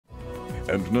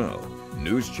And now,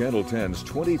 News Channel 10's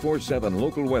 24/7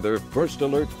 local weather first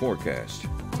alert forecast.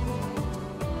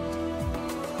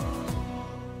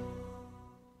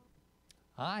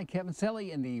 Hi, Kevin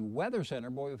Selle in the Weather Center.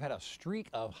 Boy, we've had a streak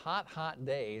of hot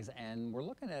days, and we're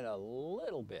looking at a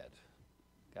little bit.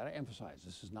 Got to emphasize,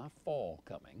 this is not fall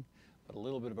coming, but a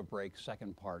little bit of a break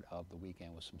second part of the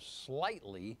weekend with some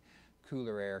slightly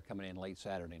cooler air coming in late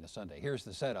Saturday into Sunday. Here's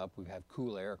the setup. We have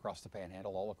cool air across the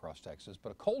Panhandle, all across Texas,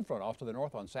 but a cold front off to the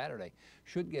north on Saturday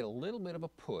should get a little bit of a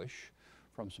push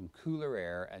from some cooler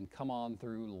air and come on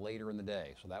through later in the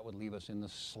day. So that would leave us in the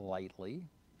slightly,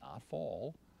 not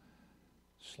fall,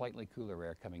 slightly cooler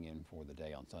air coming in for the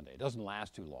day on Sunday. It doesn't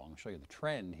last too long. I'll show you the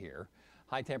trend here.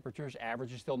 High temperatures,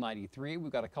 average is still 93.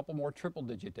 We've got a couple more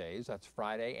triple-digit days. That's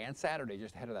Friday and Saturday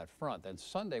just ahead of that front. Then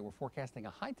Sunday, we're forecasting a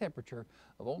high temperature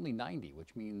of only 90,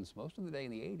 which means most of the day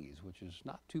in the 80s, which is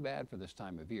not too bad for this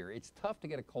time of year. It's tough to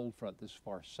get a cold front this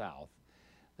far south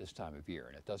this time of year,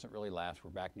 and it doesn't really last.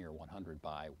 We're back near 100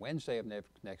 by Wednesday of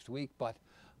next week, but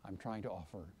I'm trying to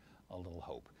offer a little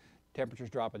hope. Temperatures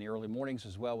drop in the early mornings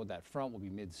as well with that front. Will be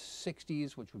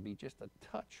mid-60s, which would be just a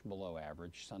touch below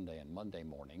average Sunday and Monday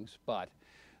mornings. But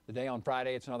the day on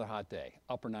Friday, it's another hot day.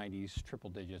 Upper 90s, triple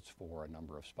digits for a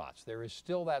number of spots. There is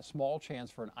still that small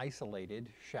chance for an isolated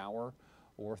shower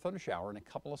or thunder shower in a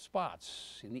couple of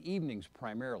spots in the evenings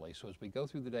primarily. So as we go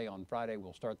through the day on Friday,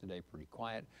 we'll start the day pretty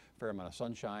quiet. Fair amount of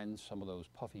sunshine. Some of those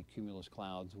puffy cumulus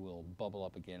clouds will bubble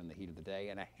up again in the heat of the day,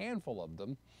 and a handful of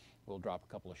them will drop a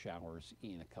couple of showers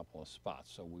in a couple of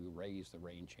spots. So we raise the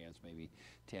rain chance maybe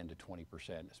 10 to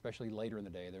 20%, especially later in the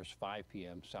day. There's 5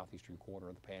 p.m. southeastern quarter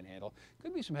of the Panhandle.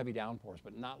 Could be some heavy downpours,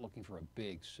 but not looking for a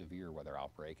big severe weather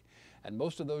outbreak. And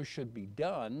most of those should be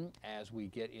done as we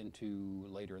get into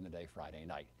later in the day Friday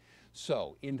night.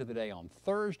 So into the day on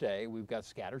Thursday, we've got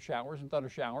scattered showers and thunder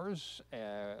showers,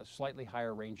 slightly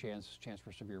higher rain chance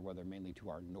for severe weather mainly to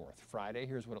our north. Friday,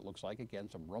 here's what it looks like. Again,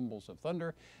 some rumbles of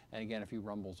thunder, and again, a few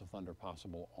rumbles of thunder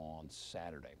possible on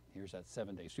Saturday. Here's that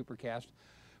 7-day supercast.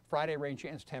 Friday rain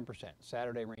chance 10%,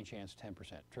 Saturday rain chance 10%,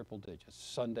 triple digits.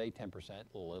 Sunday 10%,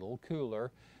 a little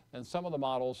cooler. Then some of the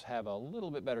models have a little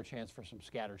bit better chance for some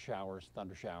scattered showers,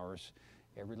 thunder showers.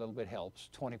 Every little bit helps,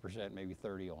 20%, maybe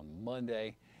 30 on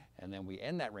Monday. And then we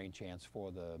end that rain chance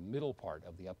for the middle part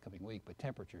of the upcoming week, but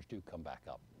temperatures do come back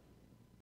up.